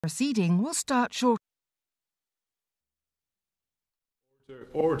Proceeding will start shortly.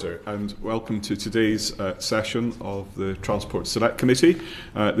 Order, and welcome to today's session of the Transport Select Committee.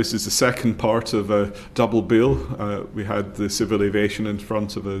 This is the second part of a double bill. We had the civil aviation in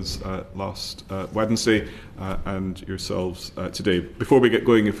front of us last Wednesday and yourselves today. Before we get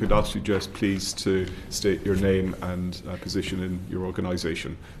going, if we'd ask you just please to state your name and position in your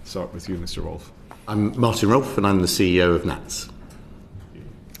organisation. Start with you, Mr. Rolfe. I'm Martin Rolfe and I'm the CEO of NATS.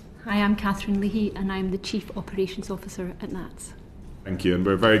 Hi, I'm Kathryn Leahy and I'm the Chief Operations Officer at NATS. Thank you, and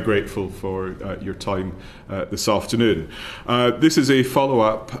we're very grateful for your time this afternoon. This is a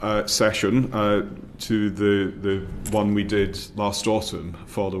follow-up session to the one we did last autumn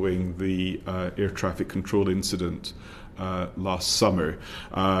following the air traffic control incident last summer.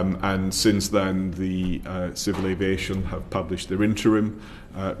 And since then, the Civil Aviation have published their interim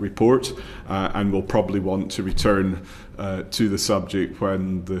report and will probably want to return to the subject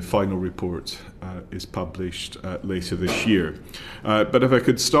when the final report is published later this year. But if I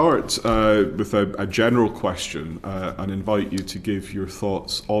could start with a general question and invite you to give your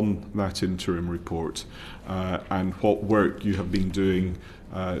thoughts on that interim report and what work you have been doing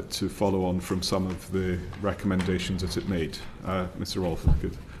to follow on from some of the recommendations that it made. Mr. Rolfe, if I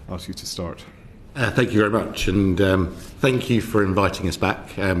could ask you to start. Thank you very much, and thank you for inviting us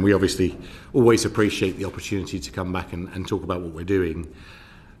back. We obviously always appreciate the opportunity to come back and talk about what we're doing.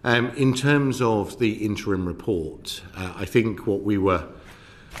 In terms of the interim report, I think what we were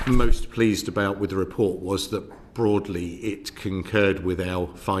most pleased about with the report was that broadly it concurred with our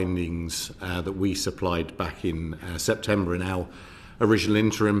findings that we supplied back in September in our original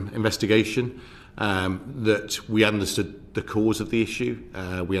interim investigation, that we understood the cause of the issue,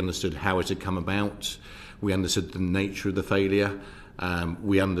 we understood how it had come about, we understood the nature of the failure,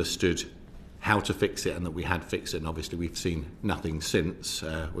 we understood how to fix it and that we had fixed it, and obviously we've seen nothing since.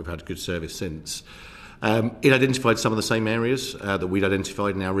 We've had good service since. It identified some of the same areas that we'd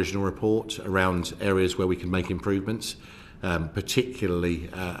identified in our original report around areas where we can make improvements, particularly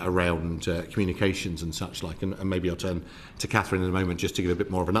around communications and such like, and maybe I'll turn to Kathryn in a moment just to give a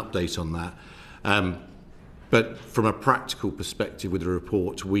bit more of an update on that. But from a practical perspective with the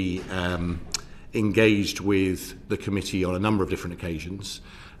report, we engaged with the committee on a number of different occasions.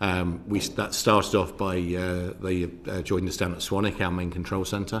 That started off by they joined us down at Swanwick, our main control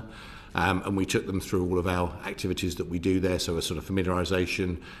centre, and we took them through all of our activities that we do there, so a sort of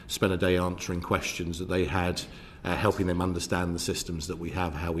familiarisation, spent a day answering questions that they had, helping them understand the systems that we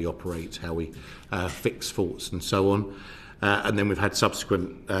have, how we operate, how we fix faults and so on. And then we've had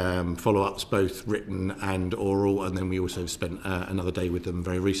subsequent follow-ups, both written and oral, and then we also spent another day with them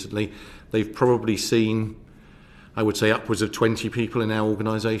very recently. They've probably seen, I would say, upwards of 20 people in our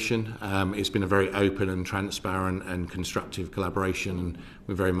organisation. It's been a very open and transparent and constructive collaboration, and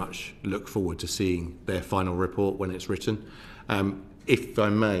we very much look forward to seeing their final report when it's written. If I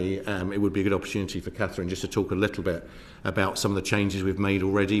may, it would be a good opportunity for Kathryn just to talk a little bit about some of the changes we've made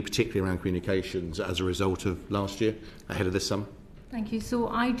already, particularly around communications as a result of last year, ahead of this summer. Thank you. So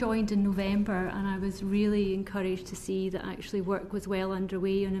I joined in November and I was really encouraged to see that actually work was well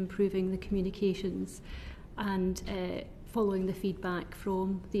underway on improving the communications and following the feedback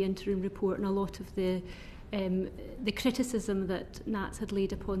from the interim report, and a lot of the criticism that NATS had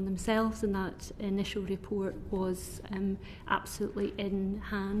laid upon themselves in that initial report was absolutely in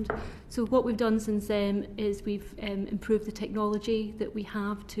hand. So what we've done since then is we've improved the technology that we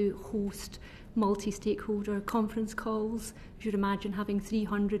have to host multi-stakeholder conference calls. You should imagine having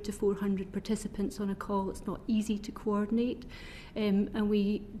 300 to 400 participants on a call. It's not easy to coordinate. And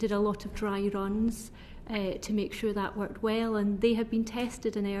we did a lot of dry runs to make sure that worked well, and they have been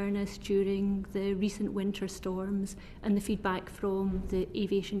tested in earnest during the recent winter storms, and the feedback from the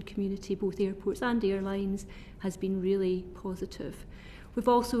aviation community, both airports and airlines, has been really positive. We've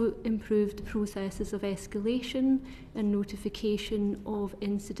also improved the processes of escalation and notification of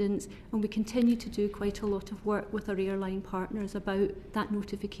incidents, and we continue to do quite a lot of work with our airline partners about that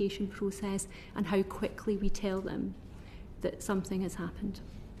notification process and how quickly we tell them that something has happened.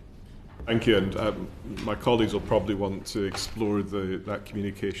 Thank you, and my colleagues will probably want to explore that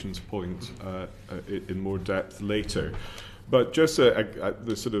communications point in more depth later. But just at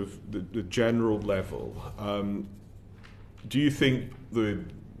the sort of the general level, do you think the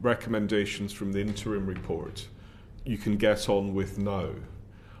recommendations from the interim report you can get on with now,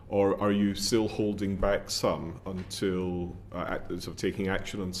 or are you still holding back some until sort of taking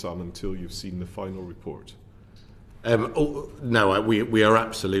action on some until you've seen the final report? No, we are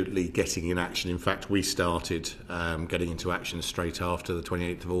absolutely getting in action. In fact, we started getting into action straight after the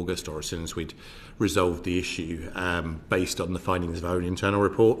 28th of August, or as soon as we'd resolved the issue, based on the findings of our own internal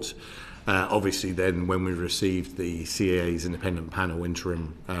report. Obviously, then, when we received the CAA's independent panel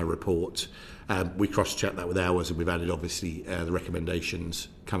interim report, we cross-checked that with ours, and we've added, obviously, the recommendations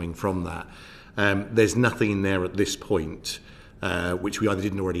coming from that. There's nothing in there at this point which we either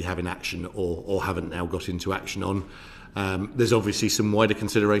didn't already have in action or haven't now got into action on. There's obviously some wider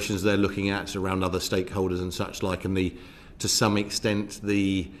considerations they're looking at around other stakeholders and such like, and to some extent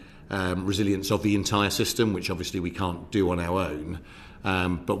the resilience of the entire system, which obviously we can't do on our own.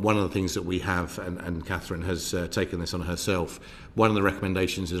 But one of the things that we have, and Kathryn has taken this on herself, one of the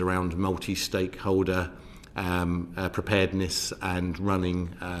recommendations is around multi-stakeholder preparedness and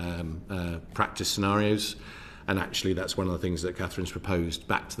running practice scenarios. And actually, that's one of the things that Kathryn's proposed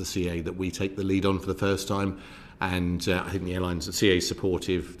back to the CA that we take the lead on for the first time. And I think the CA is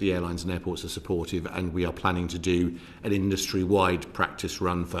supportive, the airlines and airports are supportive, and we are planning to do an industry-wide practice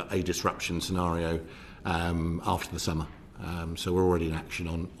run for a disruption scenario after the summer. So we're already in action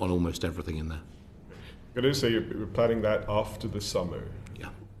on almost everything in there. I'm going to say you're planning that after the summer. Yeah.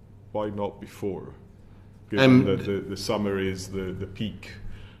 Why not before? Given that the summer is the peak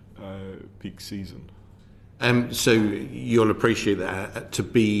season. So you'll appreciate that to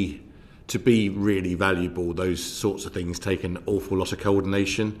be really valuable, those sorts of things take an awful lot of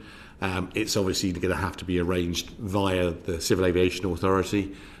coordination. It's obviously going to have to be arranged via the Civil Aviation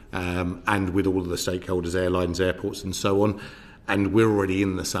Authority and with all of the stakeholders, airlines, airports and so on. And we're already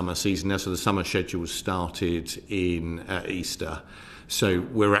in the summer season now, so the summer schedule started in Easter. So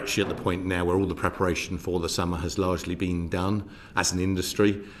we're actually at the point now where all the preparation for the summer has largely been done as an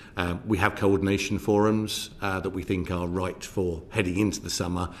industry. We have coordination forums that we think are right for heading into the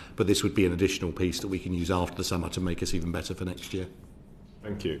summer, but this would be an additional piece that we can use after the summer to make us even better for next year.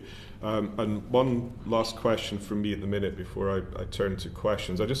 Thank you. And one last question from me at the minute before I turn to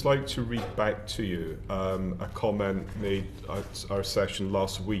questions. I'd just like to read back to you a comment made at our session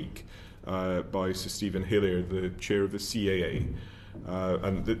last week by Sir Stephen Hillier, the chair of the CAA.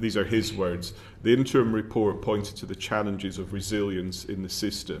 And these are his words. The interim report pointed to the challenges of resilience in the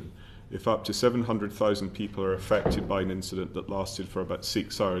system. If up to 700,000 people are affected by an incident that lasted for about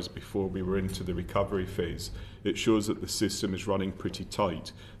 6 hours before we were into the recovery phase, it shows that the system is running pretty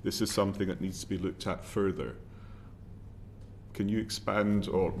tight. This is something that needs to be looked at further. Can you expand,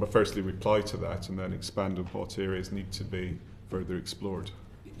 or firstly reply to that, and then expand on what areas need to be further explored?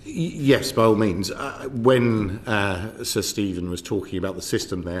 Yes, by all means. When Sir Stephen was talking about the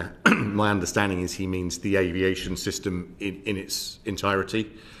system there, my understanding is he means the aviation system in its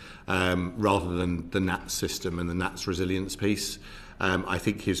entirety, rather than the NATS system and the NATS resilience piece. I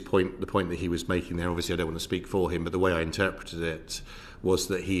think the point that he was making there, obviously I don't want to speak for him, but the way I interpreted it was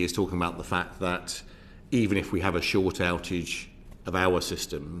that he is talking about the fact that even if we have a short outage of our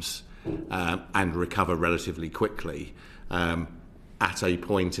systems and recover relatively quickly, at a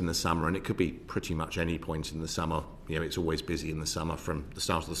point in the summer, and it could be pretty much any point in the summer, it's always busy in the summer from the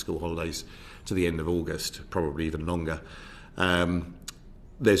start of the school holidays to the end of August, probably even longer.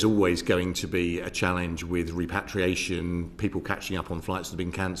 There's always going to be a challenge with repatriation, people catching up on flights that have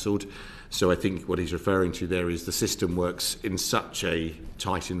been cancelled. So I think what he's referring to there is the system works in such a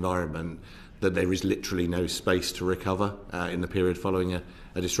tight environment that there is literally no space to recover in the period following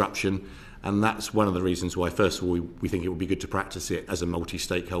a disruption. And that's one of the reasons why, first of all, we think it would be good to practice it as a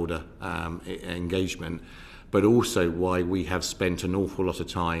multi-stakeholder engagement, but also why we have spent an awful lot of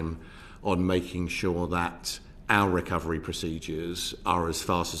time on making sure that our recovery procedures are as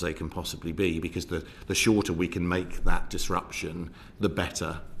fast as they can possibly be, because the shorter we can make that disruption, the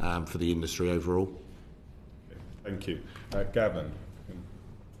better for the industry overall. Thank you. Gavin.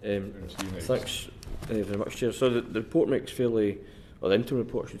 Thanks very much, Chair. So the report makes fairly... or the interim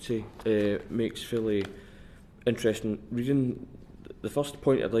report, I should say, makes fairly interesting reading. The first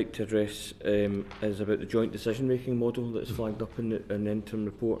point I'd like to address is about the joint decision-making model that's flagged up in the interim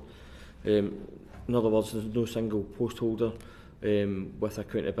report. In other words, there's no single post holder with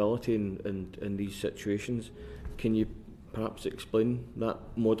accountability in these situations. Can you perhaps explain that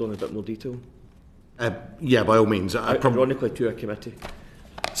model in a bit more detail? Yeah, by all means. Ironically, to a committee.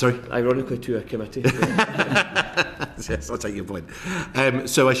 Sorry? Ironically, to a committee. Yes, I'll take your point.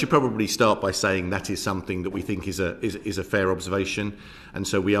 So I should probably start by saying that is something that we think is a fair observation, and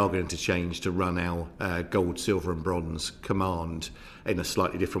so we are going to change to run our gold, silver and bronze command in a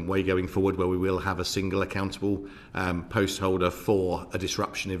slightly different way going forward, where we will have a single accountable post holder for a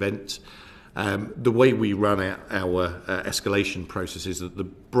disruption event. The way we run our escalation process is that the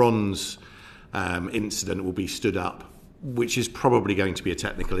bronze incident will be stood up, which is probably going to be a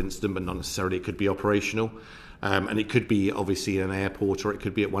technical incident, but not necessarily. It could be operational. And it could be obviously in an airport, or it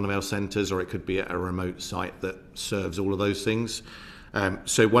could be at one of our centres, or it could be at a remote site that serves all of those things.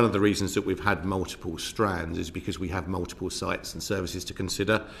 So one of the reasons that we've had multiple strands is because we have multiple sites and services to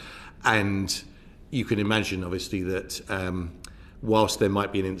consider. And you can imagine, obviously, that whilst there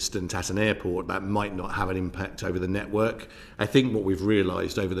might be an incident at an airport, that might not have an impact over the network. I think what we've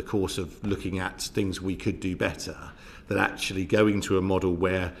realised over the course of looking at things we could do better, that actually going to a model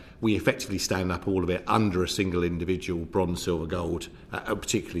where we effectively stand up all of it under a single individual bronze, silver, gold,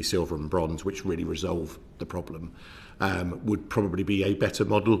 particularly silver and bronze, which really resolve the problem, would probably be a better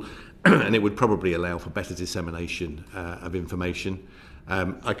model, and it would probably allow for better dissemination of information.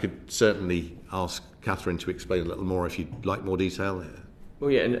 I could certainly ask Kathryn to explain a little more if you'd like more detail.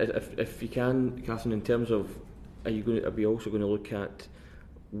 Well, yeah, and if you can, Kathryn, in terms of, are we also going to look at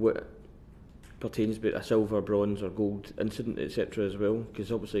what pertains to a silver, bronze or gold incident, etc. as well?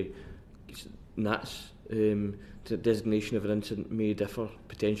 Because obviously that's the designation of an incident may differ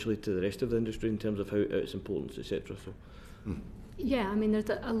potentially to the rest of the industry in terms of how its importance, etc. So, yeah, I mean, there's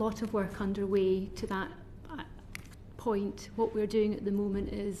a lot of work underway to that point. What we're doing at the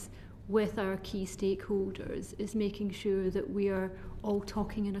moment is, with our key stakeholders, is making sure that we are all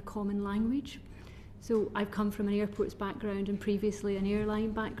talking in a common language. So I've come from an airports background and previously an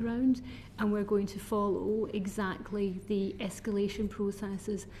airline background, and we're going to follow exactly the escalation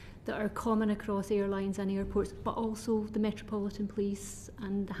processes that are common across airlines and airports, but also the Metropolitan Police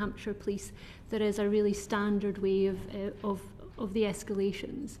and the Hampshire Police. There is a really standard way of the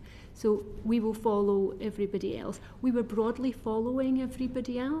escalations. So we will follow everybody else. We were broadly following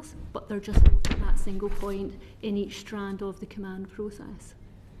everybody else, but they're just at that single point in each strand of the command process.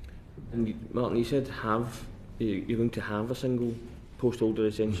 and Martin, you said you're going to have a single post holder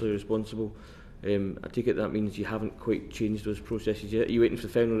essentially responsible. I take it that means you haven't quite changed those processes yet. Are you waiting for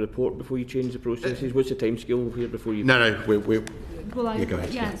the final report before you change the processes? What's the timescale here before you? No, we're go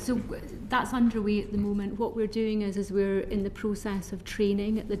ahead. Yeah, so that's underway at the moment. What we're doing is we're in the process of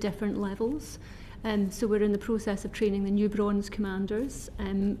training at the different levels. So we're in the process of training the new bronze commanders,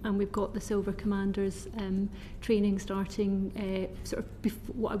 and we've got the silver commanders training starting sort of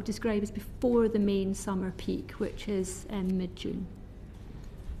what I would describe as before the main summer peak, which is mid-June.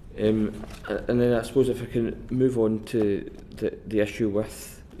 And then I suppose if I can move on to the issue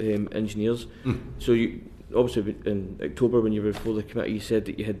with engineers. So you, obviously in October when you were before the committee, you said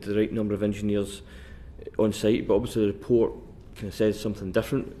that you had the right number of engineers on site, but obviously the report kind of says something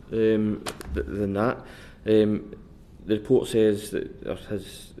different than that. The report says that there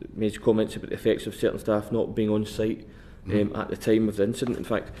has made comments about the effects of certain staff not being on site at the time of the incident. In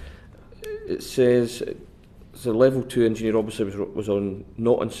fact, it says the level 2 engineer obviously was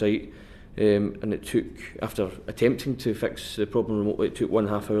not on site, and it took, after attempting to fix the problem remotely, it took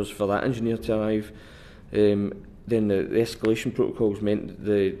 1.5 hours for that engineer to arrive. Then the escalation protocols meant that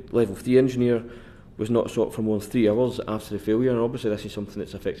the level 3 engineer was not sought for more than 3 hours after the failure, and obviously this is something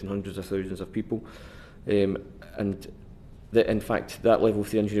that's affecting hundreds of thousands of people. In fact, that level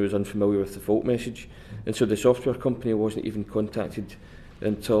 3 engineer was unfamiliar with the fault message, and so the software company wasn't even contacted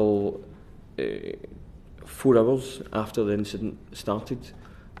until 4 hours after the incident started.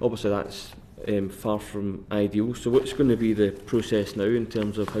 Obviously that's far from ideal. So what's going to be the process now in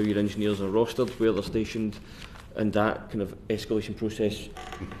terms of how your engineers are rostered, where they're stationed, and that kind of escalation process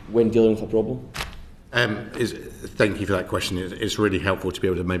when dealing with a problem? Thank you for that question. It's really helpful to be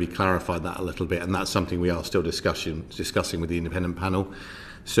able to maybe clarify that a little bit, and that's something we are still discussing with the independent panel.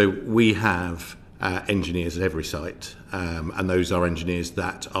 So we have engineers at every site, and those are engineers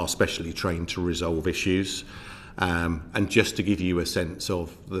that are specially trained to resolve issues. And just to give you a sense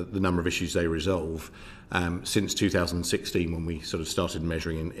of the number of issues they resolve, since 2016, when we sort of started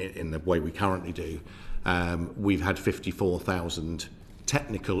measuring in the way we currently do, we've had 54,000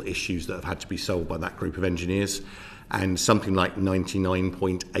 technical issues that have had to be solved by that group of engineers, and something like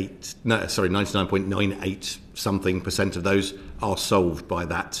 99.98 something % of those are solved by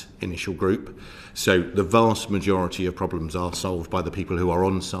that initial group. So the vast majority of problems are solved by the people who are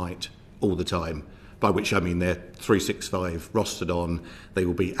on site all the time, by which I mean they're 365 rostered on, they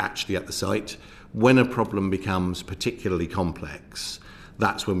will be actually at the site. When a problem becomes particularly complex,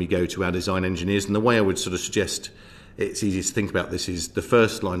 that's when we go to our design engineers. And the way I would sort of suggest it's easy to think about this is the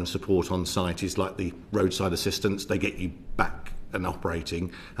first line of support on site is like the roadside assistance. They get you back and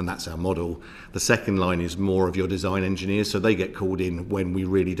operating, and that's our model. The second line is more of your design engineers, so they get called in when we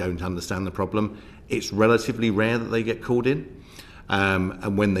really don't understand the problem. It's relatively rare that they get called in.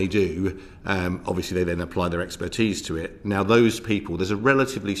 And when they do, obviously they then apply their expertise to it. Now, those people, there's a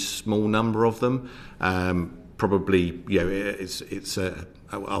relatively small number of them. Probably,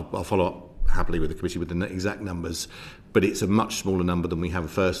 I'll follow up happily with the committee with the exact numbers, but it's a much smaller number than we have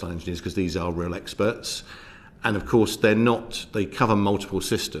of first-line engineers because these are real experts. And of course, they cover multiple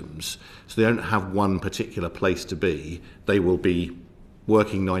systems, so they don't have one particular place to be. They will be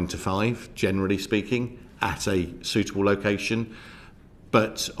working 9 to 5, generally speaking, at a suitable location.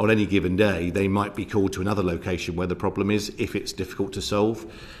 But on any given day, they might be called to another location where the problem is, if it's difficult to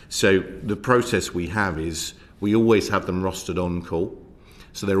solve. So the process we have is we always have them rostered on call.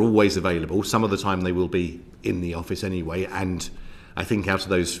 So they're always available. Some of the time they will be in the office anyway. And I think out of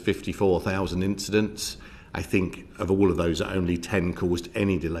those 54,000 incidents, I think of all of those, only 10 caused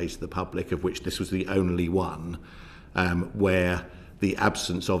any delay to the public, of which this was the only one where the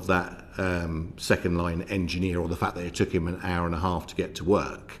absence of that second line engineer, or the fact that it took him an hour and a half to get to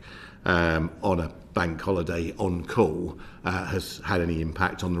work on a bank holiday on call, has had any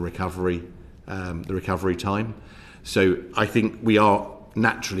impact on the recovery time. So I think we are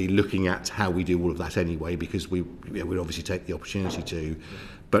naturally looking at how we do all of that anyway, because we obviously take the opportunity to.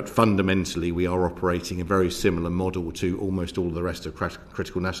 But fundamentally, we are operating a very similar model to almost all the rest of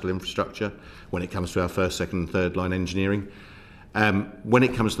critical national infrastructure when it comes to our first, second and third line engineering. When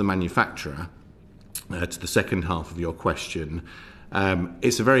it comes to the manufacturer, to the second half of your question,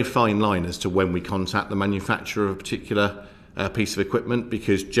 it's a very fine line as to when we contact the manufacturer of a particular piece of equipment,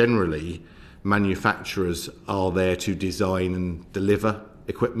 because generally manufacturers are there to design and deliver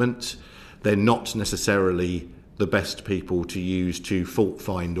equipment. They're not necessarily the best people to use to fault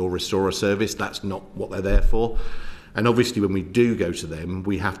find or restore a service. That's not what they're there for. And obviously when we do go to them,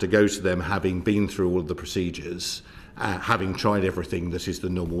 we have to go to them having been through all of the procedures, having tried everything that is the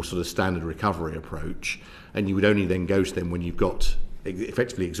normal sort of standard recovery approach. And you would only then go to them when you've got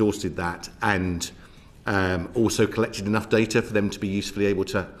effectively exhausted that and also collected enough data for them to be usefully able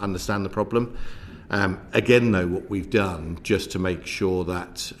to understand the problem. Again, though, what we've done just to make sure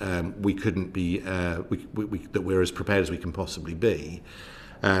that we couldn't be that we're as prepared as we can possibly be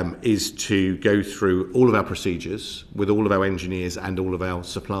is to go through all of our procedures with all of our engineers and all of our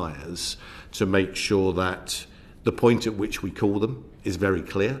suppliers to make sure that the point at which we call them is very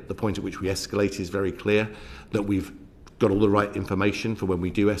clear, the point at which we escalate is very clear, that we've got all the right information for when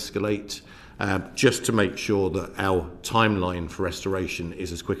we do escalate, just to make sure that our timeline for restoration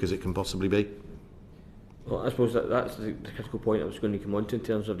is as quick as it can possibly be. Well, I suppose that's the critical point I was going to come on to in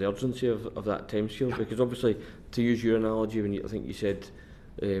terms of the urgency of that timescale, because obviously, to use your analogy, I think you said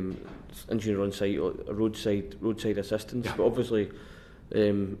engineer on site or roadside assistance, but obviously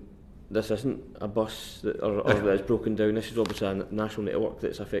this isn't a bus or that's broken down. This is obviously a national network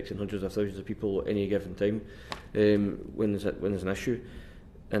that's affecting hundreds of thousands of people at any given time when there's an issue.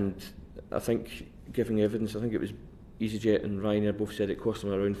 And I think, giving evidence, I think it was EasyJet and Ryanair both said it cost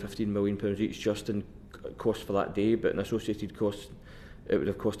them around £15 million each just in cost for that day, but in associated costs it would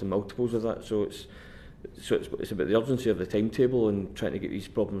have cost them multiples of that. So it's about the urgency of the timetable and trying to get these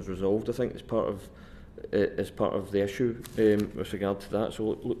problems resolved. I think it's part of the issue with regard to that.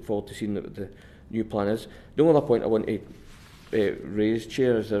 So look forward to seeing what the new plan is. The only other point I want to raise,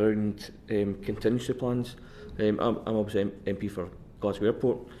 Chair, is around contingency plans. I'm obviously MP for Glasgow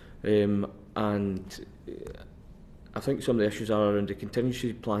Airport, and I think some of the issues are around the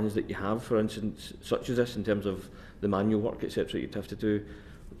contingency plans that you have, for instance, such as this, in terms of the manual work, etc. you'd have to do,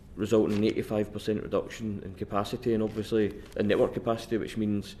 resulting in 85% reduction in capacity and obviously in network capacity, which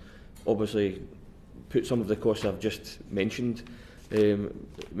means obviously put some of the costs I've just mentioned,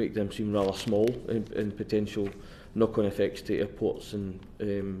 make them seem rather small in potential knock-on effects to airports and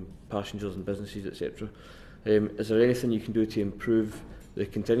passengers and businesses, etc. Is there anything you can do to improve the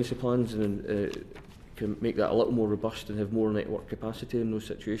contingency plans and can make that a little more robust and have more network capacity in those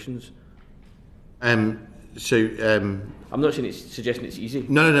situations? I'm not suggesting it's easy.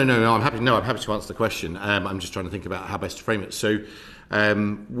 No. I'm happy to answer the question. I'm just trying to think about how best to frame it. So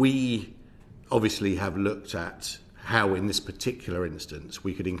we obviously have looked at how, in this particular instance,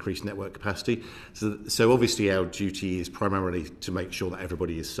 we could increase network capacity. So obviously our duty is primarily to make sure that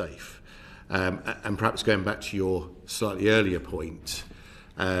everybody is safe. And perhaps going back to your slightly earlier point,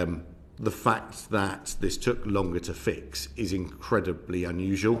 the fact that this took longer to fix is incredibly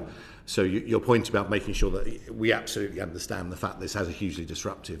unusual. So your point about making sure that we absolutely understand the fact this has a hugely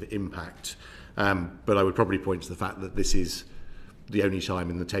disruptive impact. But I would probably point to the fact that this is the only time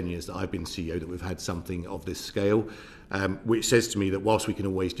in the 10 years that I've been CEO that we've had something of this scale, which says to me that whilst we can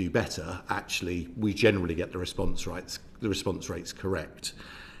always do better, actually we generally get the response rates correct.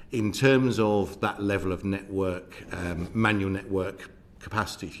 In terms of that level of network, manual network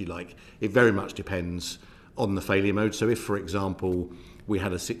capacity, if you like, it very much depends on the failure mode. So if, for example, we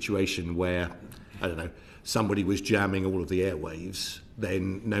had a situation where, I don't know, somebody was jamming all of the airwaves,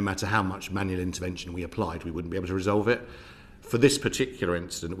 then no matter how much manual intervention we applied, we wouldn't be able to resolve it. For this particular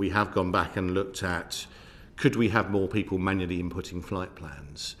incident, we have gone back and looked at, could we have more people manually inputting flight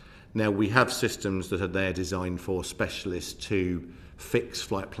plans? Now, we have systems that are there designed for specialists to fix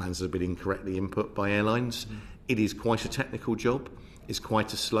flight plans that have been incorrectly input by airlines. It is quite a technical job. It's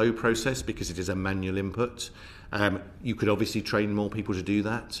quite a slow process because it is a manual input. You could obviously train more people to do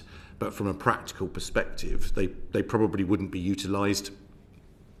that, but from a practical perspective, they probably wouldn't be utilised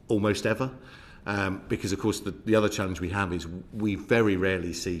almost ever. Because, of course, the other challenge we have is we very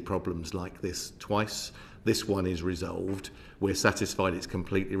rarely see problems like this twice. This one is resolved. We're satisfied it's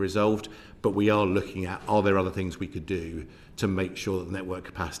completely resolved, but we are looking at, are there other things we could do to make sure that the network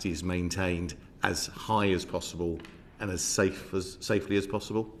capacity is maintained as high as possible and as safely as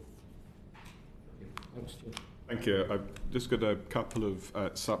possible? Thank you. I've just got a couple of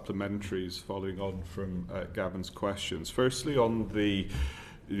supplementaries following on from Gavin's questions. Firstly, on the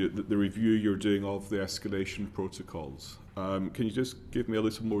review you're doing of the escalation protocols. Can you just give me a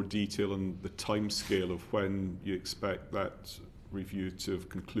little more detail on the timescale of when you expect that review to have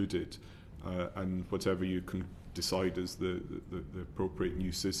concluded and whatever you can decide is the appropriate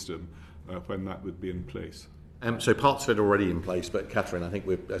new system, when that would be in place? So parts of it are already in place, but Kathryn, I think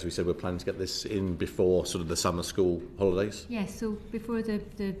as we said, we're planning to get this in before sort of the summer school holidays. Yes, so before the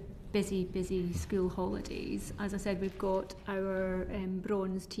busy school holidays. As I said, we've got our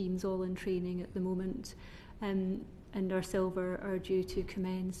bronze teams all in training at the moment, and our silver are due to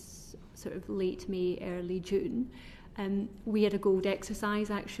commence sort of late May, early June. We had a gold exercise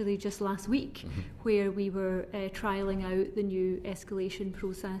actually just last week where we were trialling out the new escalation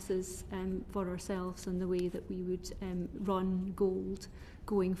processes for ourselves and the way that we would run gold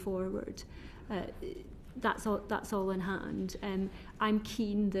going forward. That's all in hand. I'm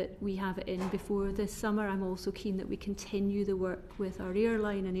keen that we have it in before this summer. I'm also keen that we continue the work with our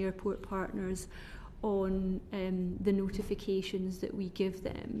airline and airport partners on the notifications that we give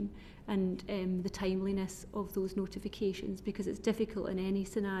them and the timeliness of those notifications, because it's difficult in any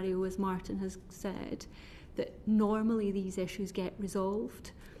scenario, as Martin has said, that normally these issues get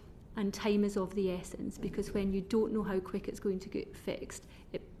resolved and time is of the essence, because when you don't know how quick it's going to get fixed,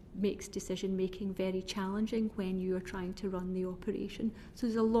 it makes decision making very challenging when you are trying to run the operation. So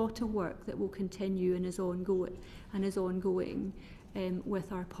there's a lot of work that will continue and is ongoing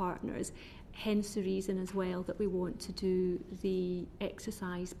with our partners. Hence the reason as well that we want to do the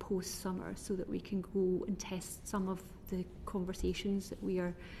exercise post-summer so that we can go and test some of the conversations that we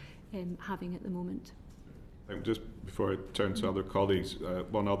are having at the moment. Just before I turn to other colleagues,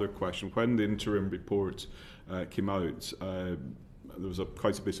 one other question. When the interim report came out, there was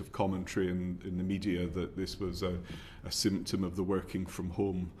quite a bit of commentary in the media that this was a symptom of the working from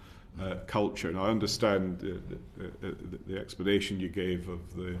home culture. And I understand the explanation you gave of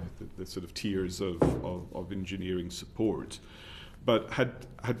the sort of tiers of engineering support. But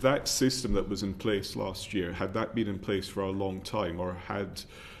had that system that was in place last year, had that been in place for a long time, or had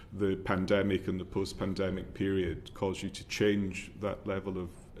the pandemic and the post-pandemic period caused you to change that level of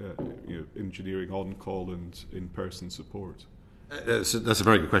engineering on-call and in-person support? That's a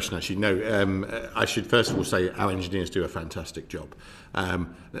very good question, actually. No, I should first of all say our engineers do a fantastic job.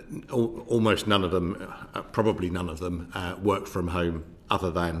 Almost none of them, probably none of them, work from home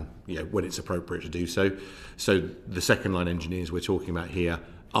other than when it's appropriate to do so. So the second line engineers we're talking about here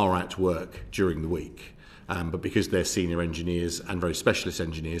are at work during the week. But because they're senior engineers and very specialist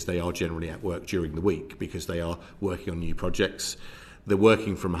engineers, they are generally at work during the week because they are working on new projects. The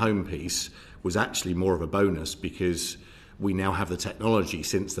working from home piece was actually more of a bonus because we now have the technology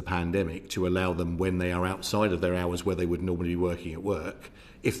since the pandemic to allow them, when they are outside of their hours where they would normally be working at work,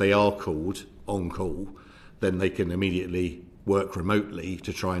 if they are called on call, then they can immediately work remotely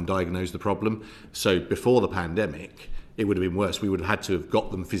to try and diagnose the problem. So before the pandemic, it would have been worse. We would have had to have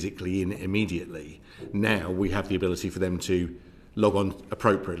got them physically in immediately. Now we have the ability for them to log on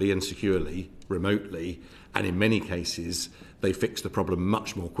appropriately and securely, remotely, and in many cases they fix the problem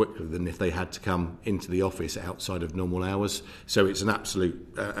much more quickly than if they had to come into the office outside of normal hours. So it's an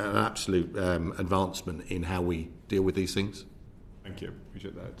absolute advancement in how we deal with these things. Thank you.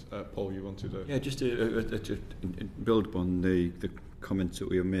 Appreciate that. Paul, you wanted to... Yeah, just to build upon the comments that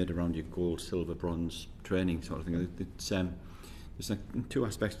we have made around your gold, silver, bronze training sort of thing. There's two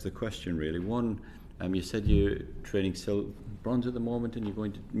aspects to the question, really. One, you said you're training bronze at the moment and you're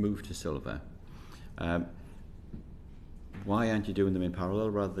going to move to silver. why aren't you doing them in parallel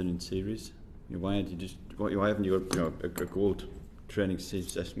rather than in series? Why haven't you got a gold training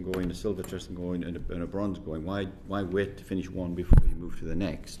session going, a silver session going, and a bronze going? Why wait to finish one before you move to the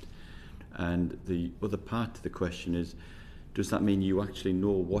next? And the other part to the question is, does that mean you actually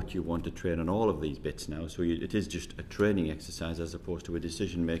know what you want to train on all of these bits now? So it is just a training exercise as opposed to a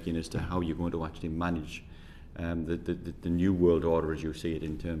decision making as to how you're going to actually manage the new world order as you see it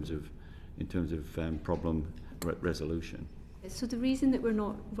in terms of problem resolution. So the reason that we're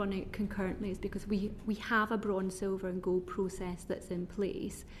not running it concurrently is because we have a bronze, silver and gold process that's in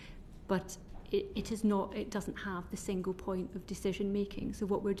place, but it doesn't have the single point of decision making. So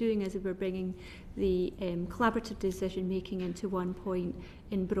what we're doing is we're bringing the collaborative decision making into one point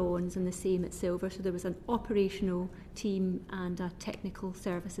in bronze and the same at silver. So there was an operational team and a technical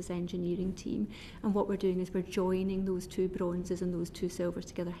services engineering team, and what we're doing is we're joining those two bronzes and those two silvers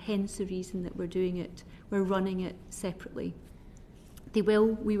together, hence the reason that we're running it separately. We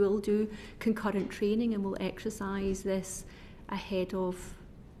will do concurrent training, and we'll exercise this ahead of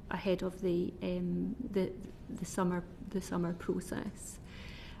the summer process.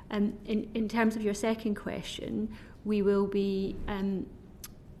 In terms of your second question, we will be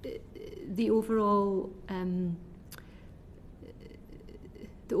the overall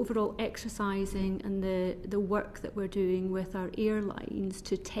exercising and the work that we're doing with our airlines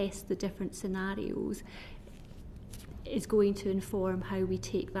to test the different scenarios is going to inform how we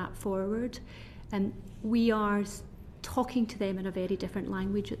take that forward. We are talking to them in a very different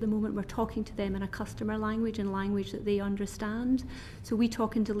language at the moment. We're talking to them in a customer language and language that they understand. So we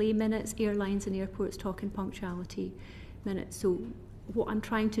talk in delay minutes, airlines and airports talk in punctuality minutes. So what I'm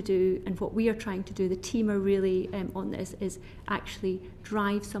trying to do and what we are trying to do, the team are really on this, is actually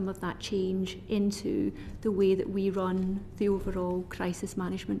drive some of that change into the way that we run the overall crisis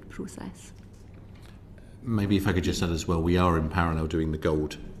management process. Maybe if I could just add as well, we are in parallel doing the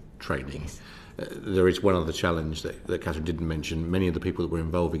gold training. Yes. There is one other challenge that Kathryn didn't mention. Many of the people that we're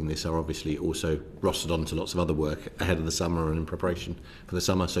involving in this are obviously also rostered onto lots of other work ahead of the summer and in preparation for the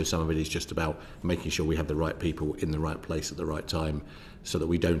summer. So some of it is just about making sure we have the right people in the right place at the right time so that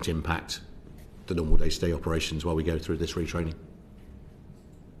we don't impact the normal day-to-day operations while we go through this retraining.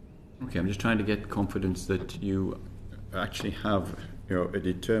 Okay, I'm just trying to get confidence that you actually have a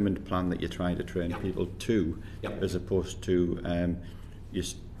determined plan that you're trying to train people to, as opposed to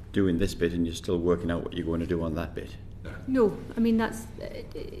just doing this bit and you're still working out what you're going to do on that bit. No, I mean that's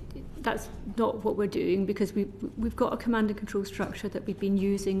not what we're doing, because we've got a command and control structure that we've been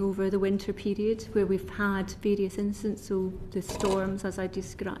using over the winter period where we've had various incidents, so the storms as I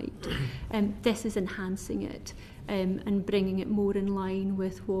described. This is enhancing it and bringing it more in line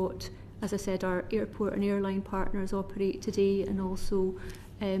with what, as I said, our airport and airline partners operate today, and also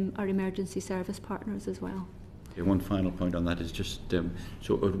our emergency service partners as well. Okay, one final point on that is just,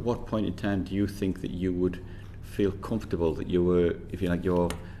 so at what point in time do you think that you would feel comfortable that you were, if you like, your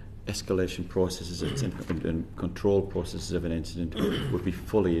escalation processes and control processes of an incident would be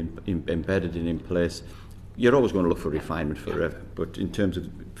fully embedded and in place? You're always going to look for refinement forever, but in terms of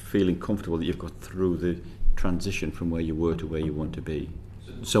feeling comfortable that you've got through the transition from where you were to where you want to be.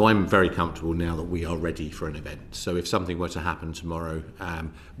 So I'm very comfortable now that we are ready for an event. So if something were to happen tomorrow,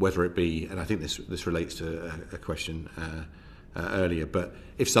 whether it be, and I think this relates to a question earlier, but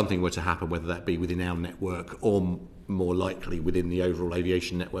if something were to happen, whether that be within our network or more likely within the overall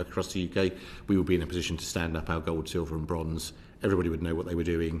aviation network across the UK, we would be in a position to stand up our gold, silver and bronze. Everybody would know what they were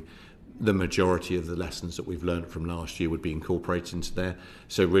doing. The majority of the lessons that we've learned from last year would be incorporated into there.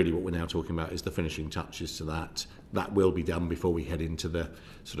 So really what we're now talking about is the finishing touches to that. That will be done before we head into the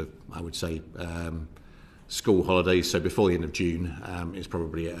sort of, I would say, school holidays. So before the end of June is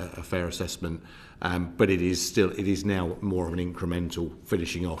probably a fair assessment. But it is now more of an incremental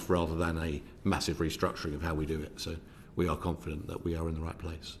finishing off rather than a massive restructuring of how we do it. So we are confident that we are in the right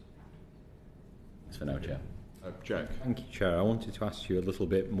place. That's for now, Chair. Jack. Thank you, Chair. I wanted to ask you a little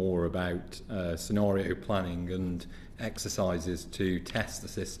bit more about scenario planning and exercises to test the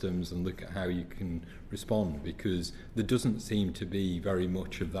systems and look at how you can respond, because there doesn't seem to be very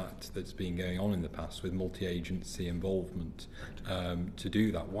much of that that's been going on in the past with multi-agency involvement to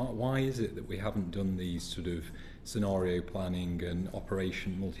do that. Why is it that we haven't done these sort of scenario planning and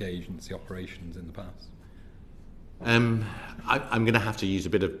multi-agency operations in the past? I'm going to have to use a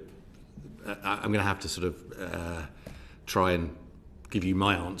bit of I'm going to have to sort of try and give you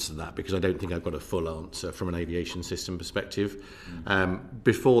my answer to that, because I don't think I've got a full answer from an aviation system perspective.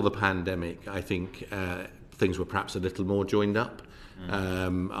 Before the pandemic, I think things were perhaps a little more joined up.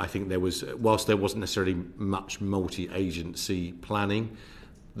 I think there was, whilst there wasn't necessarily much multi-agency planning,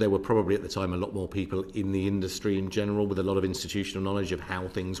 there were probably at the time a lot more people in the industry in general with a lot of institutional knowledge of how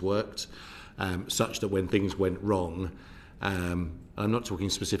things worked, such that when things went wrong, I'm not talking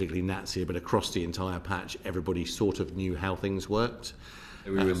specifically Nats here, but across the entire patch, everybody sort of knew how things worked.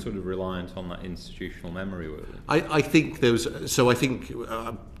 We were sort of reliant on that institutional memory, were we? I think there was. So I think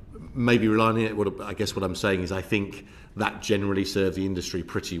maybe relying on it. I guess what I'm saying is I think that generally served the industry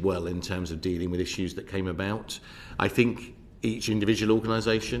pretty well in terms of dealing with issues that came about. I think each individual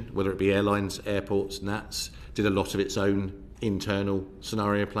organisation, whether it be airlines, airports, Nats, did a lot of its own internal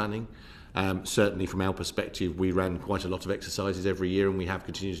scenario planning. Certainly from our perspective, we ran quite a lot of exercises every year, and we have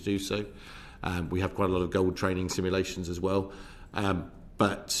continued to do so. We have quite a lot of gold training simulations as well.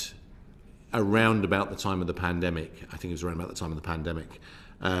 But around about the time of the pandemic, I think it was around about the time of the pandemic,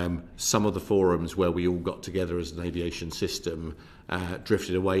 some of the forums where we all got together as an aviation system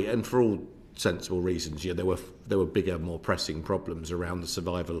drifted away, and for all sensible reasons. There were bigger, more pressing problems around the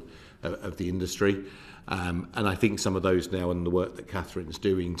survival of the industry. And I think some of those now, and the work that Kathryn's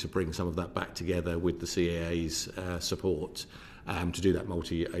doing to bring some of that back together with the CAA's support to do that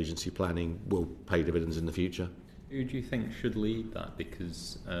multi-agency planning, will pay dividends in the future. Who do you think should lead that?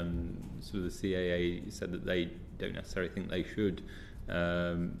 Because sort of the CAA said that they don't necessarily think they should.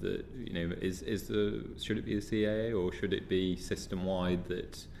 That, you know, should it be the CAA, or should it be system-wide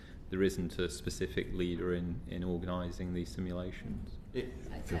that there isn't a specific leader in organising these simulations?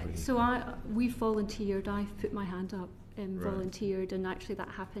 So we volunteered. I put my hand up and volunteered, and actually that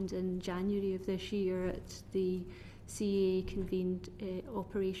happened in January of this year at the CAA convened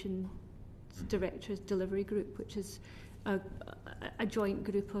Operations Directors Delivery Group, which is a joint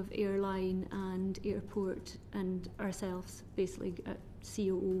group of airline and airport and ourselves, basically at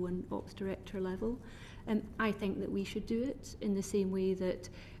COO and Ops Director level. I think that we should do it in the same way that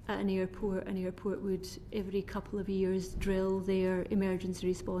at an airport would every couple of years drill their emergency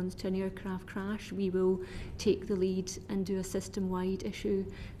response to an aircraft crash. We will take the lead and do a system-wide issue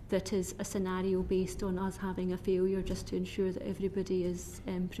that is a scenario based on us having a failure, just to ensure that everybody is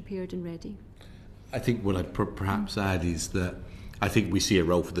prepared and ready. I think what I'd perhaps add is that I think we see a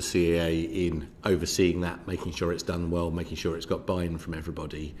role for the CAA in overseeing that, making sure it's done well, making sure it's got buy-in from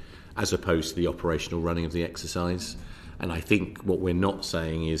everybody, as opposed to the operational running of the exercise. And I think what we're not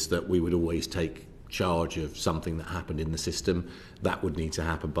saying is that we would always take charge of something that happened in the system. That would need to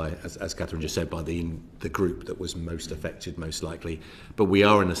happen by, as Kathryn just said, by the group that was most affected, most likely. But we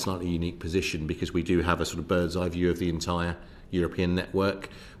are in a slightly unique position because we do have a sort of bird's eye view of the entire European network,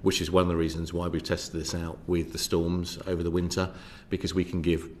 which is one of the reasons why we've tested this out with the storms over the winter, because we can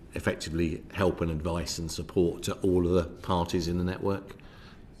give effectively help and advice and support to all of the parties in the network.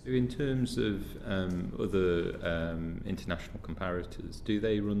 So in terms of other international comparators, do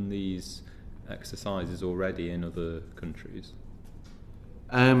they run these exercises already in other countries?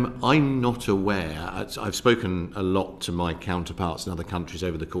 I'm not aware. I've spoken a lot to my counterparts in other countries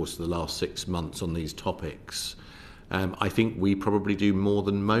over the course of the last 6 months on these topics. I think we probably do more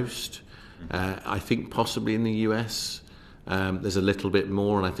than most. I think possibly in the US there's a little bit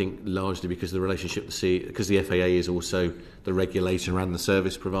more, and I think largely because of the relationship because the FAA is also the regulator and the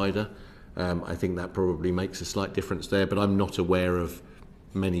service provider. I think that probably makes a slight difference there, but I'm not aware of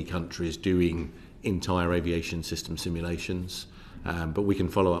many countries doing entire aviation system simulations. But we can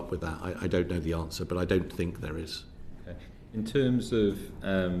follow up with that. I don't know the answer, but I don't think there is. Okay. In terms of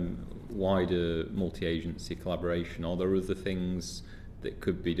wider multi-agency collaboration, are there other things that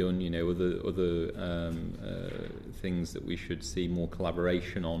could be done? You know, other things that we should see more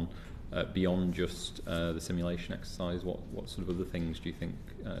collaboration on beyond just the simulation exercise. What sort of other things do you think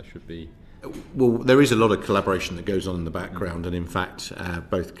should be? Well, there is a lot of collaboration that goes on in the background, and in fact,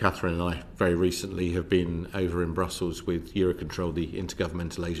 both Kathryn and I very recently have been over in Brussels with Eurocontrol, the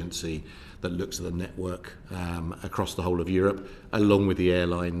intergovernmental agency that looks at the network across the whole of Europe, along with the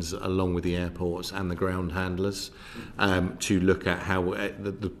airlines, along with the airports and the ground handlers, to look at how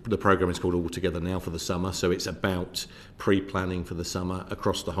the programme is called All Together Now for the summer. So it's about pre-planning for the summer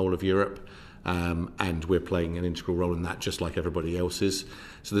across the whole of Europe. And we're playing an integral role in that, just like everybody else is.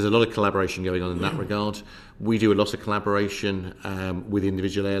 So there's a lot of collaboration going on in that regard. We do a lot of collaboration with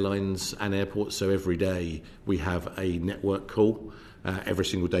individual airlines and airports. So every day we have a network call, every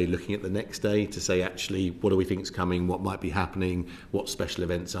single day looking at the next day to say, actually, what do we think is coming, what might be happening, what special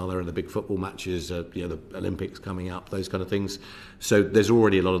events are there, and the big football matches, the Olympics coming up, those kind of things. So there's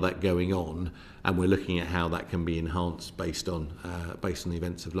already a lot of that going on, and we're looking at how that can be enhanced based on the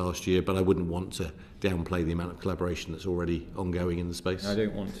events of last year. But I wouldn't want to downplay the amount of collaboration that's already ongoing in the space. I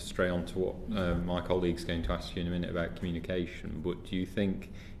don't want to stray on to what my colleague's going to ask you in a minute about communication, but do you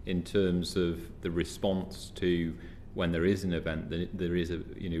think in terms of the response to when there is an event, there is a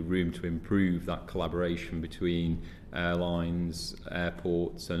room to improve that collaboration between airlines,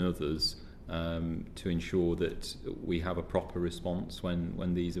 airports, and others to ensure that we have a proper response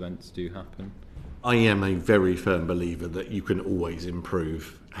when these events do happen. I am a very firm believer that you can always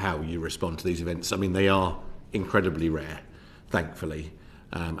improve how you respond to these events. I mean, they are incredibly rare, thankfully.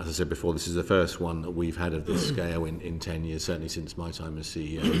 As I said before, this is the first one that we've had of this scale in 10 years, certainly since my time as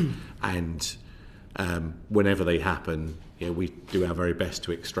CEO. And whenever they happen, we do our very best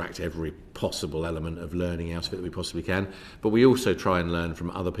to extract every possible element of learning out of it that we possibly can. But we also try and learn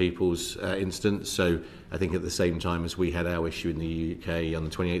from other people's incidents. So I think at the same time as we had our issue in the UK on the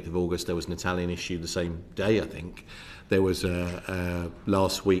 28th of August, there was an Italian issue the same day, I think. There was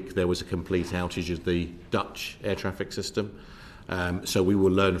last week, there was a complete outage of the Dutch air traffic system. So we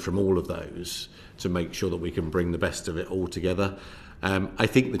will learn from all of those to make sure that we can bring the best of it all together. I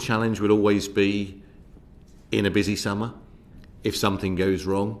think the challenge would always be in a busy summer. If something goes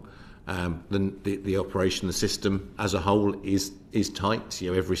wrong, then the operation, the system as a whole is tight.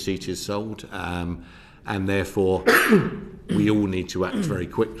 Every seat is sold, and therefore we all need to act very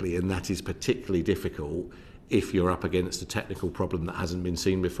quickly, and that is particularly difficult if you're up against a technical problem that hasn't been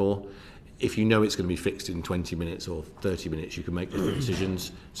seen before. If you know it's going to be fixed in 20 minutes or 30 minutes, you can make different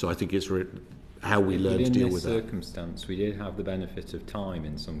decisions. So I think it's how we learn to deal with that. In this circumstance, we did have the benefit of time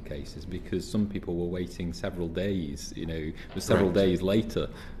in some cases because some people were waiting several days, several days later.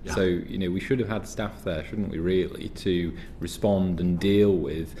 Yeah. So, we should have had staff there, shouldn't we, really, to respond and deal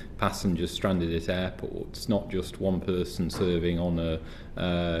with passengers stranded at airports, not just one person serving on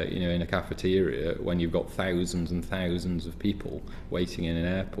in a cafeteria when you've got thousands and thousands of people waiting in an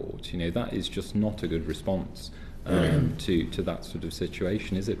airport. That is just not a good response to that sort of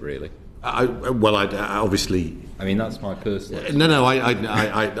situation, is it really? I obviously. I mean, that's my personal. No.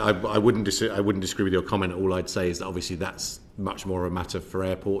 I wouldn't disagree with your comment. All I'd say is that obviously that's much more a matter for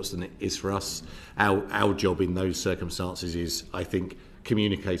airports than it is for us. Our job in those circumstances is, I think,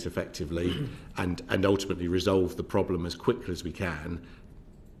 communicate effectively and ultimately resolve the problem as quickly as we can.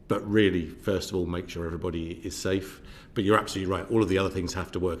 But really, first of all, make sure everybody is safe. But you're absolutely right. All of the other things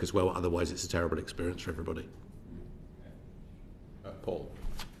have to work as well. Otherwise, it's a terrible experience for everybody. Paul.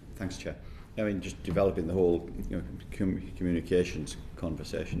 Thanks, Chair. I mean, just developing the whole communications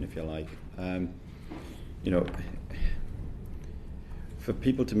conversation, if you like. For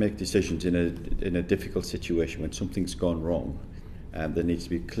people to make decisions in a difficult situation when something's gone wrong, there needs to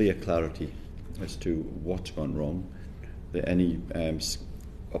be clear clarity as to what's gone wrong, any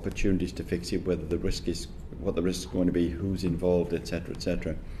opportunities to fix it, what the risk is going to be, who's involved, etc.,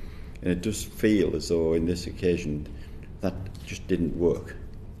 etc. And it does feel as though in this occasion that just didn't work.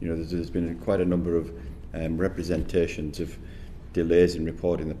 There's been quite a number of representations of delays in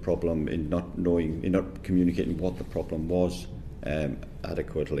reporting the problem, in not communicating what the problem was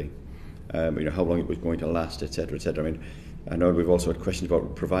adequately, how long it was going to last, etc., etc. I mean, I know we've also had questions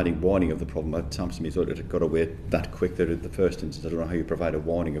about providing warning of the problem. It sounds to me as though it had got away that quick there at the first instance. I don't know how you provide a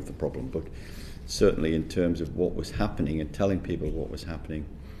warning of the problem, but certainly in terms of what was happening and telling people what was happening,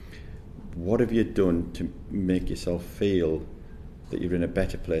 what have you done to make yourself feel that you're in a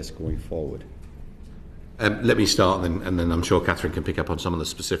better place going forward? Let me start, and then I'm sure Kathryn can pick up on some of the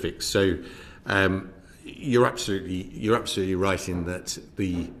specifics. So, you're absolutely right in that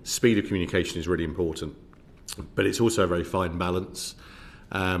the speed of communication is really important, but it's also a very fine balance.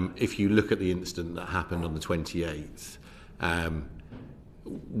 If you look at the incident that happened on the 28th,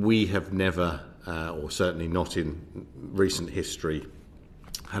 we have never, or certainly not in recent history,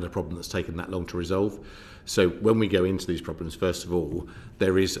 had a problem that's taken that long to resolve. So when we go into these problems, first of all,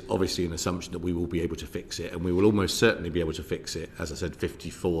 there is obviously an assumption that we will be able to fix it, and we will almost certainly be able to fix it, as I said,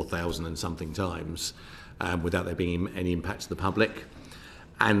 54,000 and something times, without there being any impact to the public.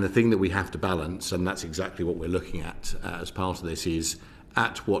 And the thing that we have to balance, and that's exactly what we're looking at as part of this, is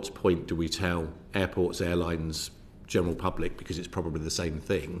at what point do we tell airports, airlines, general public, because it's probably the same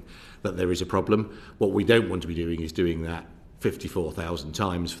thing, that there is a problem. What we don't want to be doing is doing that 54,000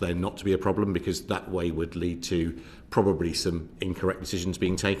 times for there not to be a problem, because that way would lead to probably some incorrect decisions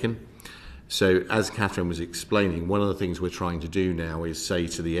being taken. So as Kathryn was explaining, one of the things we're trying to do now is say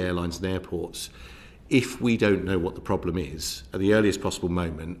to the airlines and airports, if we don't know what the problem is, at the earliest possible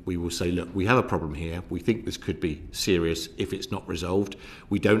moment, we will say, look, we have a problem here. We think this could be serious if it's not resolved.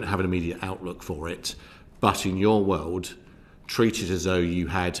 We don't have an immediate outlook for it. But in your world, treat it as though you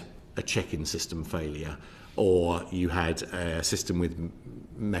had a check-in system failure, or you had a system with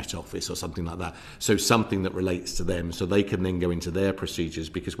Met Office or something like that. So something that relates to them, so they can then go into their procedures,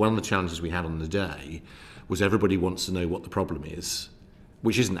 because one of the challenges we had on the day was everybody wants to know what the problem is,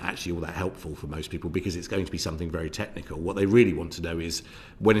 which isn't actually all that helpful for most people because it's going to be something very technical. What they really want to know is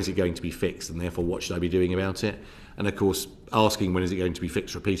when is it going to be fixed, and therefore what should I be doing about it? And of course, asking when is it going to be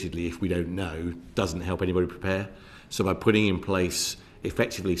fixed repeatedly if we don't know doesn't help anybody prepare. So by putting in place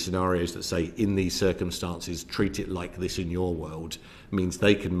effectively scenarios that say in these circumstances treat it like this in your world means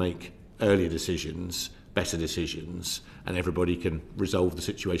they can make earlier decisions, better decisions, and everybody can resolve the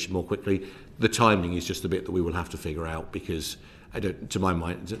situation more quickly. The timing is just the bit that we will have to figure out because to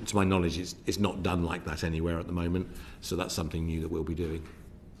my knowledge, it's not done like that anywhere at the moment. So that's something new that we'll be doing.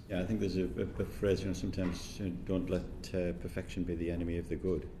 Yeah, I think there's a phrase, sometimes don't let perfection be the enemy of the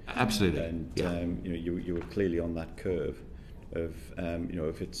good. Absolutely. And you were clearly on that curve of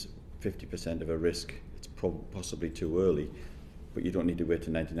if it's 50% of a risk, it's possibly too early. But you don't need to wait to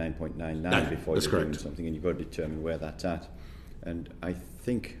 99.99 before you're doing something, and you've got to determine where that's at. And I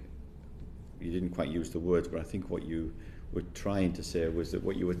think you didn't quite use the words, but I think what you were trying to say was that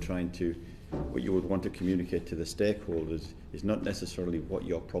what you would want to communicate to the stakeholders is not necessarily what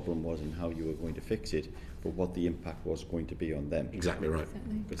your problem was and how you were going to fix it, but what the impact was going to be on them. Exactly right.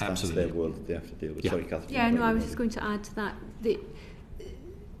 Because Absolutely. that's their world that they have to deal with. Yeah. Sorry, Kathryn. Yeah, no, I was just going to add to that.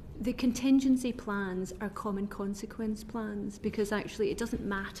 The contingency plans are common consequence plans because actually it doesn't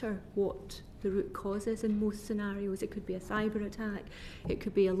matter what the root cause is in most scenarios. It could be a cyber attack, it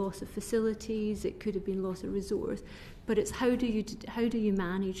could be a loss of facilities, it could have been loss of resource, but it's how do you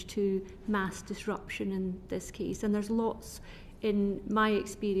manage to mass disruption in this case? And there's lots, in my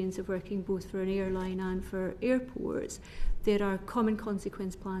experience of working both for an airline and for airports, there are common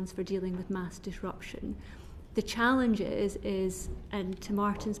consequence plans for dealing with mass disruption. The challenge is, and to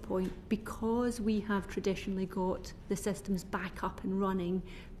Martin's point, because we have traditionally got the systems back up and running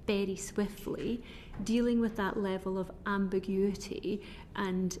very swiftly, dealing with that level of ambiguity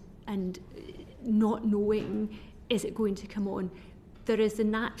and not knowing is it going to come on, there is the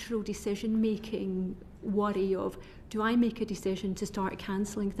natural decision-making worry of, do I make a decision to start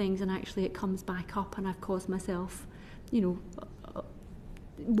cancelling things and actually it comes back up and I've caused myself,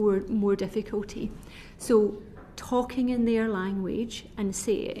 more difficulty. So talking in their language and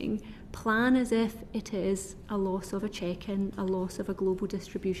saying plan as if it is a loss of a check-in, a loss of a global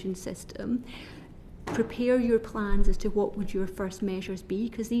distribution system. Prepare your plans as to what would your first measures be,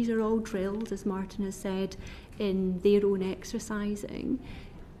 because these are all drilled, as Martin has said, in their own exercising,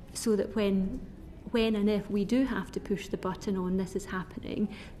 so that when and if we do have to push the button on this is happening,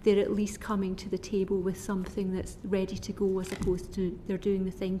 they're at least coming to the table with something that's ready to go, as opposed to they're doing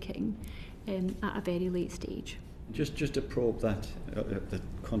the thinking at a very late stage. Just to probe that the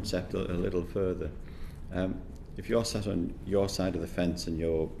concept a little further, if you're sat on your side of the fence and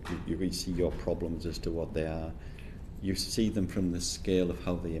you really see your problems as to what they are, you see them from the scale of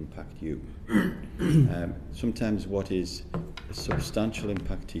how they impact you. Sometimes what is a substantial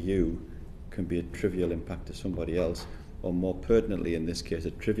impact to you can be a trivial impact to somebody else, or more pertinently in this case,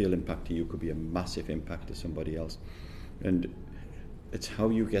 a trivial impact to you could be a massive impact to somebody else. And it's how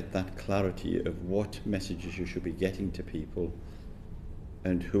you get that clarity of what messages you should be getting to people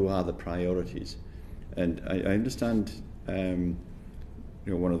and who are the priorities. And I understand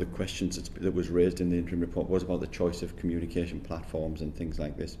one of the questions that was raised in the interim report was about the choice of communication platforms and things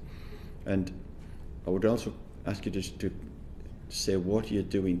like this. And I would also ask you just to say what you're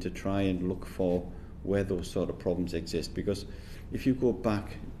doing to try and look for where those sort of problems exist. Because if you go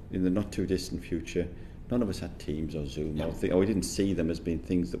back in the not too distant future, none of us had Teams or Zoom, or we didn't see them as being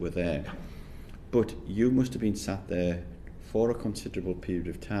things that were there. But you must have been sat there for a considerable period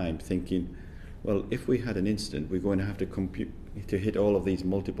of time thinking, well, if we had an incident, we're going to have to hit all of these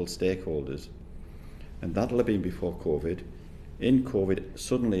multiple stakeholders. And that'll have been before COVID. In COVID,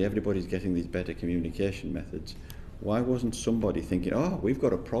 suddenly everybody's getting these better communication methods. Why wasn't somebody thinking, we've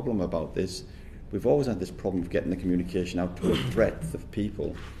got a problem about this. We've always had this problem of getting the communication out to a breadth of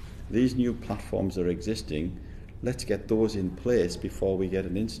people. These new platforms are existing. Let's get those in place before we get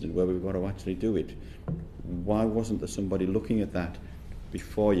an incident where we've got to actually do it. Why wasn't there somebody looking at that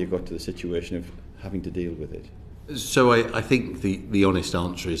before you got to the situation of having to deal with it? So I think the honest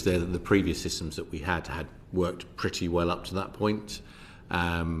answer is there that the previous systems that we had worked pretty well up to that point.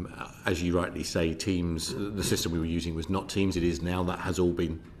 As you rightly say, Teams, the system we were using was not Teams, it is now. That has all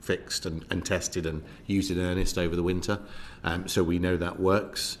been fixed and tested and used in earnest over the winter. So we know that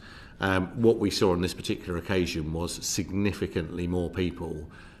works. What we saw on this particular occasion was significantly more people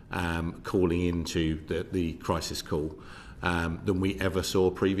calling into the crisis call than we ever saw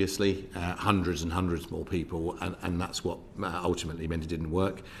previously. Hundreds and hundreds more people, and that's what ultimately meant it didn't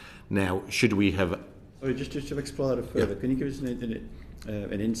work. Now, should we have... Sorry, just to explore that further, Can you give us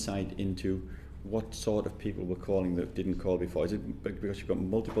an insight into what sort of people were calling that didn't call before? Is it because you've got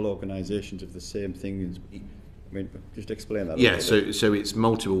multiple organisations of the same thing? I mean, just explain that. Yeah, so it's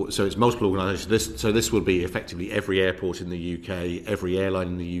multiple. So it's multiple organisations. This will be effectively every airport in the UK, every airline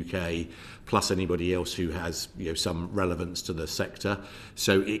in the UK, plus anybody else who has some relevance to the sector.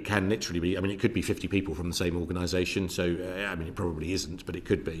 So it can literally be. I mean, it could be 50 people from the same organisation. So I mean, it probably isn't, but it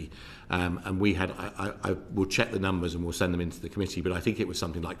could be. And we had. I will check the numbers and we'll send them into the committee. But I think it was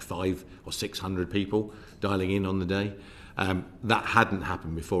something like 500 or 600 people dialing in on the day. That hadn't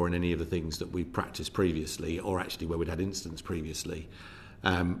happened before in any of the things that we've practiced previously, or actually where we'd had incidents previously.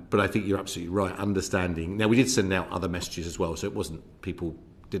 But I think you're absolutely right, understanding. Now, we did send out other messages as well, so it wasn't people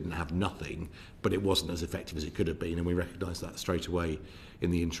didn't have nothing, but it wasn't as effective as it could have been, and we recognised that straight away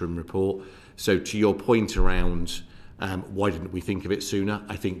in the interim report. So to your point around why didn't we think of it sooner,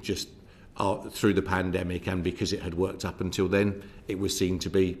 I think just through the pandemic and because it had worked up until then, it was seen to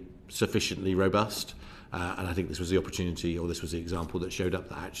be sufficiently robust. And I think this was the opportunity, or this was the example that showed up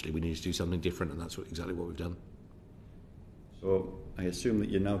that actually we need to do something different, and that's exactly what we've done. So I assume that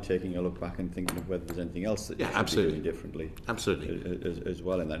you're now taking a look back and thinking of whether there's anything else that you should be doing differently. Absolutely. As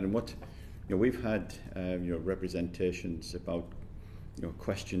well in that. And what we've had representations about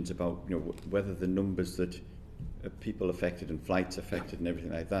questions about whether the numbers that people affected and flights affected and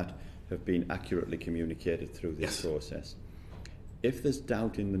everything like that have been accurately communicated through this process. If there's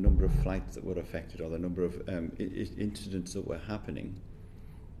doubt in the number of flights that were affected or the number of incidents that were happening,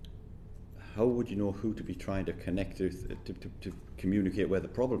 how would you know who to be trying to connect to communicate where the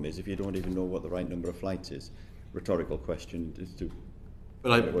problem is if you don't even know what the right number of flights is? Rhetorical question as to...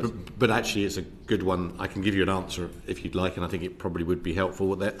 But actually it's a good one. I can give you an answer if you'd like, and I think it probably would be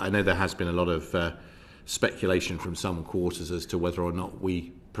helpful. I know there has been a lot of speculation from some quarters as to whether or not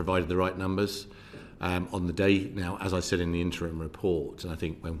we provided the right numbers. On the day. Now, as I said in the interim report, and I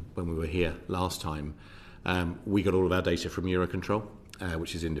think when we were here last time, we got all of our data from Eurocontrol,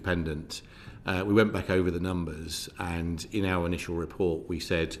 which is independent. We went back over the numbers, and in our initial report we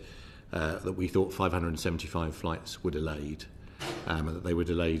said that we thought 575 flights were delayed, and that they were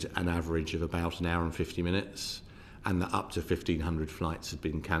delayed an average of about an hour and 50 minutes, and that up to 1,500 flights had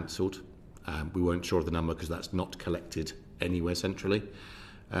been cancelled. We weren't sure of the number because that's not collected anywhere centrally.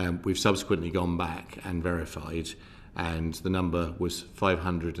 We've subsequently gone back and verified, and the number was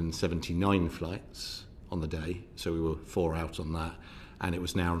 579 flights on the day, so we were 4 out on that, and it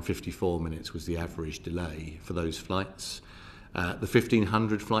was an hour and 54 minutes was the average delay for those flights. The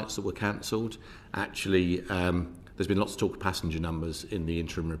 1,500 flights that were cancelled, actually, there's been lots of talk of passenger numbers in the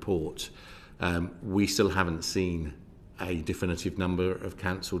interim report. We still haven't seen a definitive number of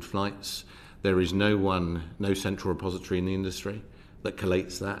cancelled flights. There is no central repository in the industry that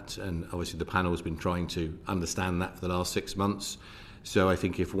collates that, and obviously the panel has been trying to understand that for the last 6 months. So I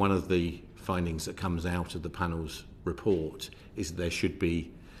think if one of the findings that comes out of the panel's report is that there should be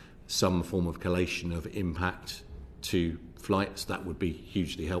some form of collation of impact to flights, that would be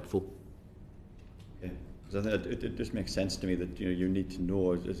hugely helpful. Okay. So it just makes sense to me that you need to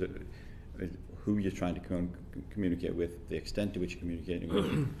know who you're trying to communicate with, the extent to which you're communicating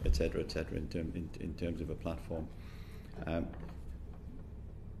with, etc., in terms of a platform.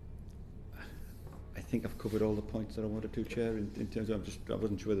 I think I've covered all the points that I wanted to, Chair, in terms of I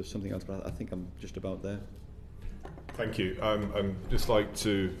wasn't sure there was something else, but I think I'm just about there. Thank you. I'd just like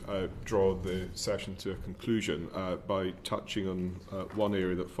to draw the session to a conclusion by touching on one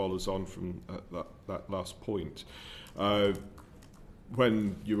area that follows on from that last point.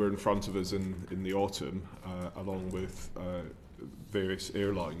 When you were in front of us in the autumn, along with various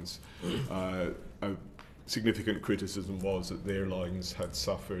airlines, a significant criticism was that the airlines had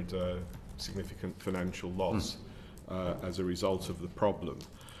suffered significant financial loss as a result of the problem.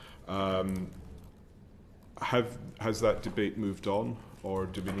 Has that debate moved on, or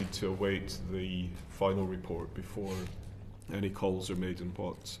do we need to await the final report before any calls are made on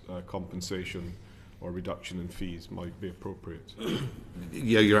what compensation or reduction in fees might be appropriate?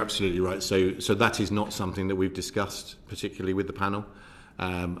 Yeah, you're absolutely right. So that is not something that we've discussed particularly with the panel.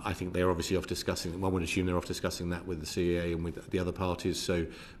 I think they're obviously off discussing, one would assume they're off discussing that with the CEA and with the other parties, so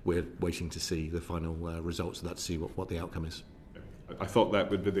we're waiting to see the final results of that to see what the outcome is. I thought that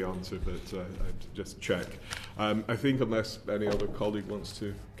would be the answer, but I'd just check. I think unless any other colleague wants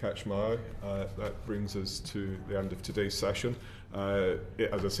to catch my eye, that brings us to the end of today's session.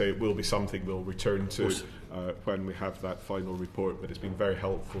 As I say, it will be something we'll return to when we have that final report, but it's been very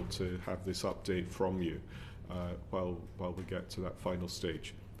helpful to have this update from you while we get to that final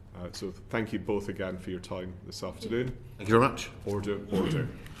stage. So thank you both again for your time this afternoon. Thank you very much. Order.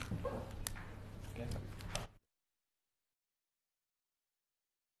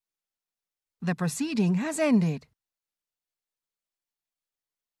 The proceeding has ended.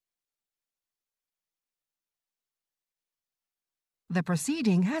 The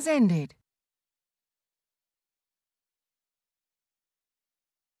proceeding has ended.